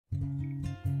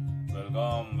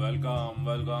Welcome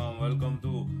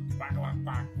to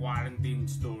Quarantine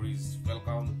Stories.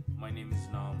 Welcome, my name is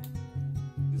Nam.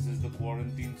 This is the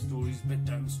Quarantine Stories,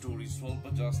 Bedtime Stories,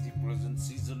 S1.Ep.35, present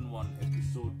Season 1,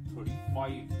 Episode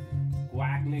 35,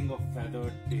 Quackling of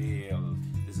Feathered Tail.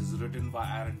 This is written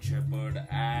by Shephard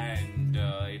and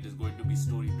it is going to be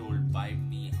story told by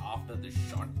me after this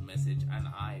short message, and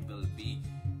I will be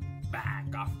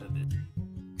back after this.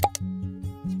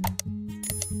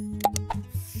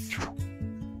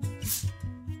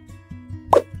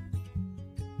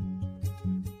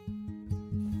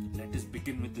 Let us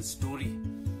begin with the story.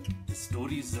 The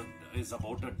story is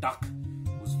about a duck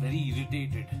who's very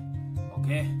irritated.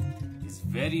 Okay? He's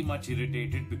very much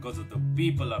irritated because of the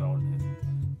people around him.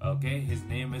 Okay? His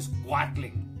name is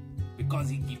Quackling. Because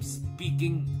he keeps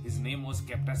speaking, his name was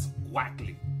kept as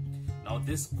Quackling. Now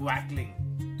this Quackling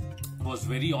was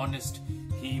very honest.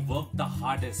 He worked the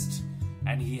hardest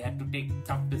and he had to take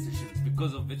tough decisions,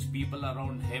 because of which people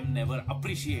around him never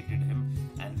appreciated him,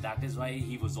 and that is why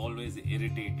he was always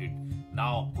irritated.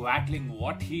 Now Quackling,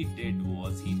 what he did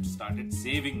was he started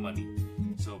saving money.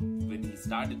 So when he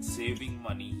started saving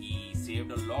money, he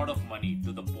saved a lot of money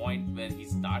to the point where he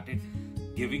started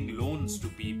giving loans to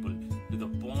people, to the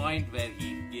point where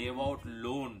he gave out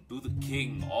loan to the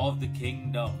king of the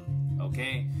kingdom.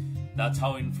 Okay, that's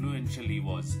how influential he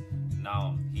was.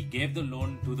 Now he gave the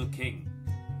loan to the king.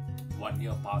 1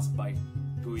 year passed by,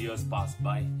 2 years passed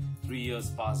by, 3 years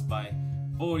passed by,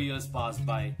 4 years passed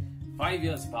by, 5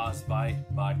 years passed by,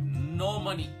 but no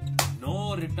money,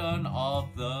 no return of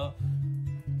the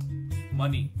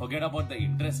money. Forget about the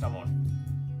interest amount.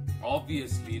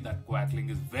 Obviously that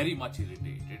Quackling is very much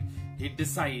irritated. He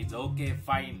decides, okay,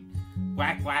 fine,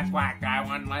 quack, quack, quack, I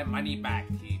want my money back.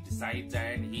 He decides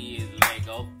and he is like,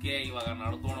 okay,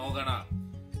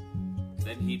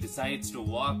 then he decides to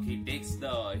walk. He takes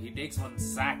one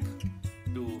sack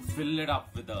to fill it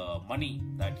up with the money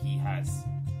that he has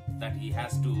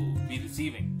to be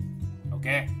receiving.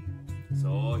 Okay,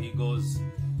 so he goes,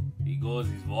 he's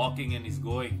walking and he's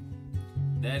going.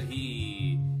 There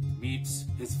he meets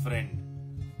his friend.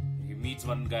 He meets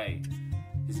one guy.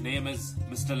 His name is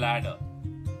Mr. Ladder.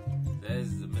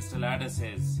 Mr. Ladder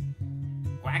says,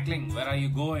 Quackling, where are you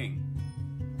going?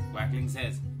 Quackling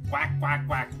says, quack, quack,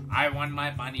 quack, I want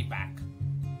my money back.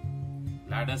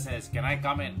 Ladder says, can I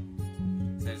come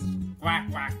in? Says, quack,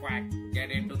 quack, quack,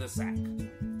 get into the sack.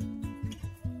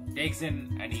 Takes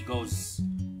in and he goes.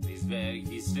 He's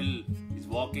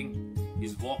walking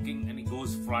and he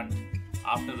goes front.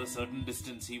 After a certain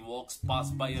distance, he walks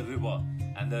past by a river,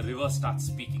 and the river starts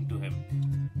speaking to him.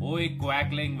 Oi,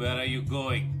 Quackling, where are you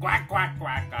going? Quack, quack,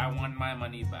 quack, I want my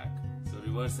money back. So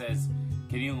river says,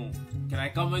 can I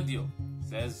come with you?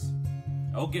 Says,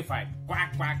 okay, fine.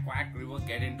 Quack, quack, quack, river,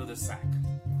 get into the sack.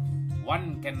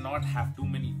 One cannot have too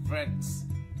many friends.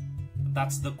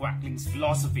 That's the Quackling's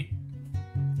philosophy.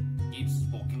 Keeps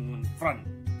walking in front.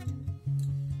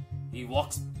 He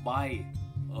walks by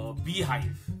a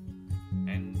beehive,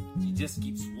 and he just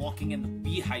keeps walking, and the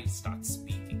beehive starts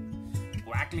speaking.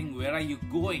 Quackling, where are you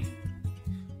going?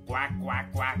 Quack,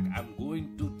 quack, quack, I'm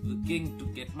going to the king to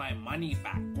get my money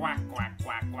back. Quack, quack,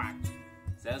 quack, quack.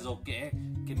 Says, okay,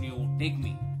 can you take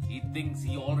me? He thinks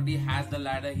he already has the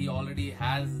ladder, he already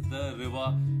has the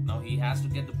river. Now he has to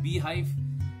get the beehive.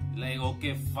 Like,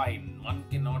 okay, fine. One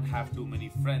cannot have too many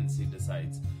friends, he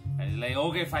decides. And he's like,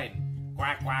 okay, fine.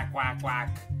 Quack, quack, quack,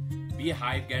 quack.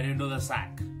 Beehive, get into the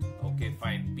sack. Okay,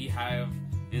 fine. Beehive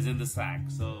is in the sack.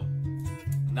 So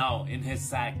now in his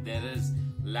sack there is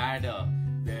ladder,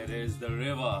 there is the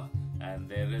river, and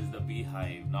there is the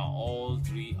beehive. Now all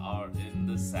three are in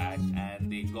the sack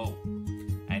and they go.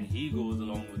 And he goes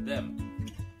along with them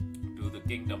to the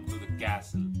kingdom, to the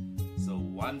castle. So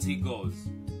once he goes,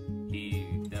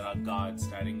 there are guards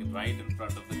standing right in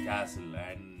front of the castle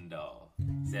and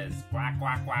says, quack,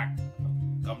 quack, quack,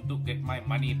 come to get my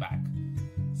money back.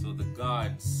 So the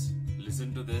guards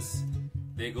listen to this.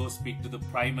 They go speak to the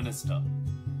Prime Minister.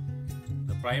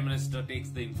 The Prime Minister takes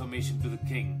the information to the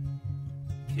king.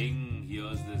 King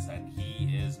hears this and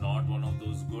he is not one of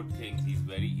those good kings. He's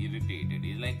very irritated.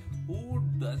 He's like, who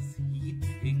does he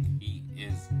think he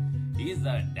is? He's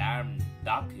a damn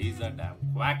duck. He's a damn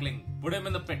Quackling. Put him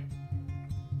in the pit.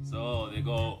 So they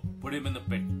go put him in the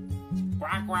pit.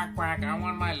 Quack, quack, quack, I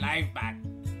want my life back.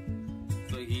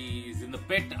 So he's in the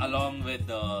pit along with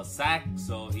the sack.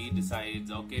 So he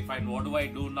decides, okay, fine, what do I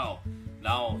do now?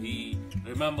 Now he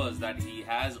remembers that he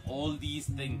has all these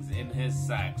things in his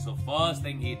sack. So first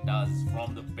thing he does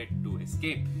from the pit to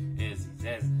escape is he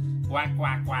says, quack,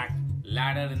 quack, quack,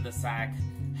 ladder in the sack,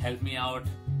 help me out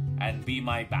and be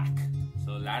my back.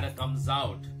 So ladder comes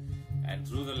out And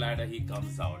through the ladder he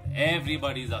comes out.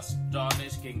 Everybody's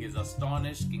astonished. King is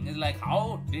astonished. King is like,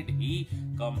 how did he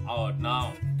come out?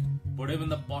 Now, put him in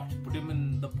the pot. Put him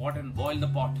in the pot and boil the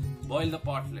pot. Boil the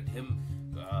pot.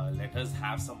 Let us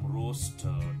have some roast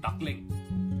duckling.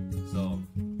 So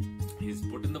he's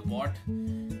put in the pot,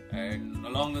 and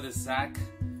along with his sack,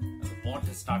 the pot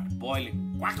has started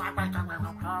boiling. Quack, quack, quack, quack,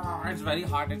 quack, quack. It's very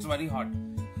hot. It's very hot.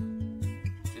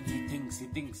 Then he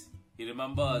thinks. He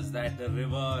remembers that the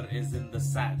river is in the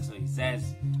sack. So he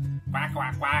says, quack,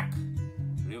 quack, quack.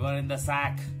 River in the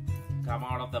sack. Come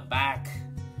out of the back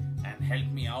and help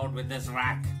me out with this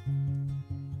rack.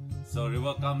 So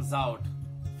river comes out,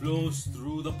 flows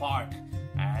through the pot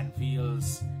and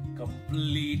fills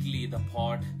completely the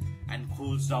pot and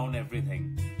cools down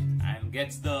everything and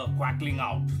gets the quackling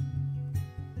out.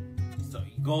 So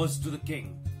he goes to the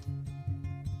king.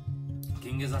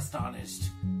 King is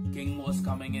astonished. King was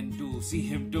coming in to see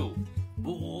him too.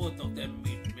 Both of them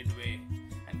meet midway,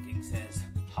 and King says,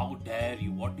 how dare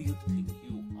you? What do you think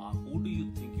you are? Who do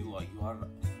you think you are? You are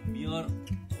a mere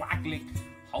quackling.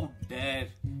 How dare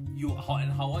you?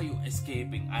 How are you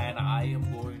escaping? And I am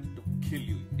going to kill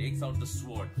you. He takes out the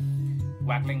sword.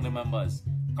 Quackling remembers.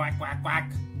 Quack, quack,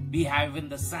 quack. Beehive in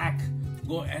the sack.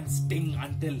 Go and sting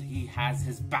until he has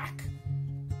his back.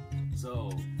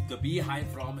 So the beehive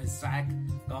from his sack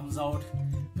comes out,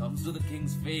 comes to the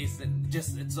king's face and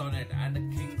just sits on it, and the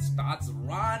king starts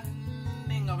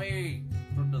running away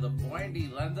to the point. He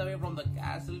runs away from the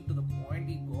castle to the point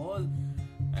he goes,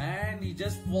 and he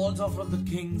just falls off from the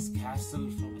king's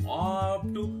castle from up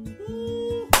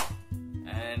to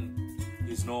and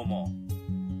he's no more.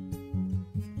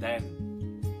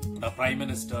 Then the prime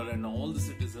minister and all the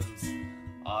citizens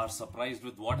are surprised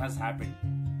with what has happened.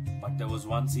 But there was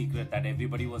one secret that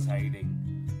everybody was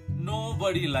hiding.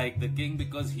 Nobody liked the king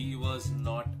because he was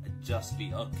not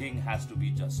justly. A king has to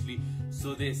be justly.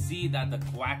 So they see that the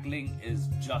quackling is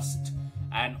just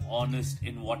and honest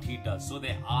in what he does. So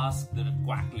they ask the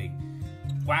quackling,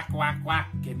 quack, quack,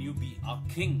 quack, can you be a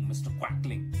king, Mr.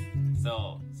 Quackling?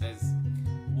 So says,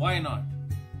 why not?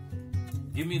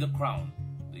 Give me the crown.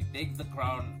 So he takes the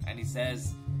crown and he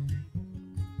says,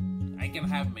 I can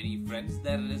have many friends.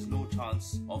 There is no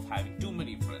chance of having too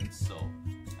many friends. So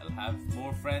I'll have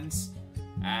more friends.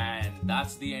 And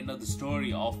that's the end of the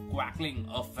story of Quackling,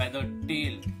 a feathered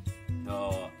tail.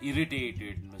 The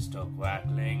irritated Mr.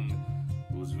 Quackling,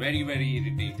 who's very, very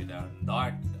irritated. And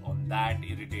on that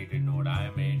irritated note, I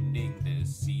am ending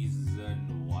this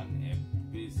season 1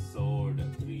 episode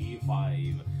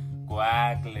 35.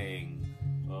 Quackling.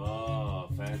 Oh,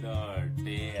 feathered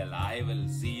tail. I will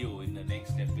see you in the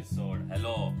next episode.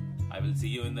 Hello. I will see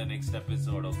you in the next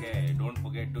episode. Okay. Don't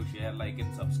forget to share, like,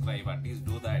 and subscribe. At least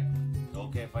do that.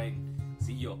 Okay, fine.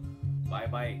 See you. Bye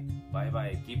bye. Bye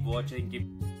bye. Keep watching.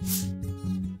 Keep.